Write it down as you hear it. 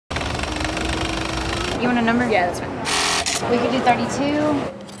You want a number? Yeah, that's fine. We could do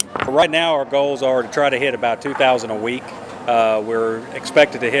 32. Right now, our goals are to try to hit about 2,000 a week. We're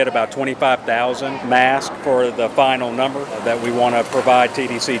expected to hit about 25,000 masks for the final number that we want to provide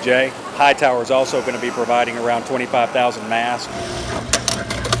TDCJ. Hightower is also going to be providing around 25,000 masks.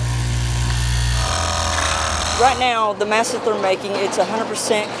 Right now, the mask that they're making, it's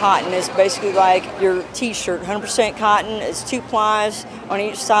 100% cotton. It's basically like your t-shirt, 100% cotton. It's 2 plies on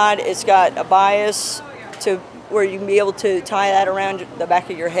each side. It's got a bias to where you can be able to tie that around the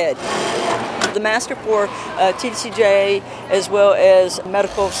back of your head. The masks are for TDCJ as well as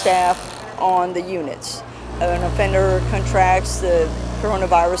medical staff on the units. An offender contracts the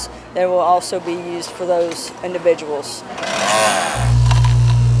coronavirus, they will also be used for those individuals.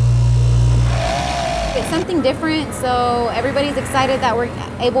 It's something different, so everybody's excited that we're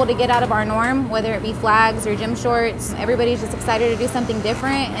able to get out of our norm, whether it be flags or gym shorts. Everybody's just excited to do something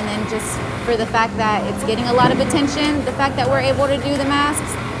different, and then just for the fact that it's getting a lot of attention, the fact that we're able to do the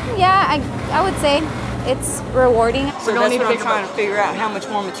masks, yeah, I would say it's rewarding. So that's what I'm trying to figure out, how much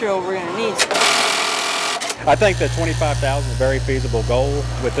more material we're going to need. I think that 25,000 is a very feasible goal.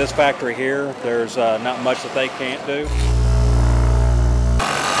 With this factory here, there's not much that they can't do.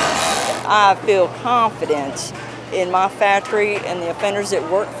 I feel confident in my factory and the offenders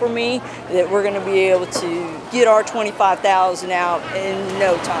that work for me that we're going to be able to get our 25,000 out in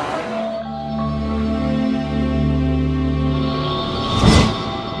no time.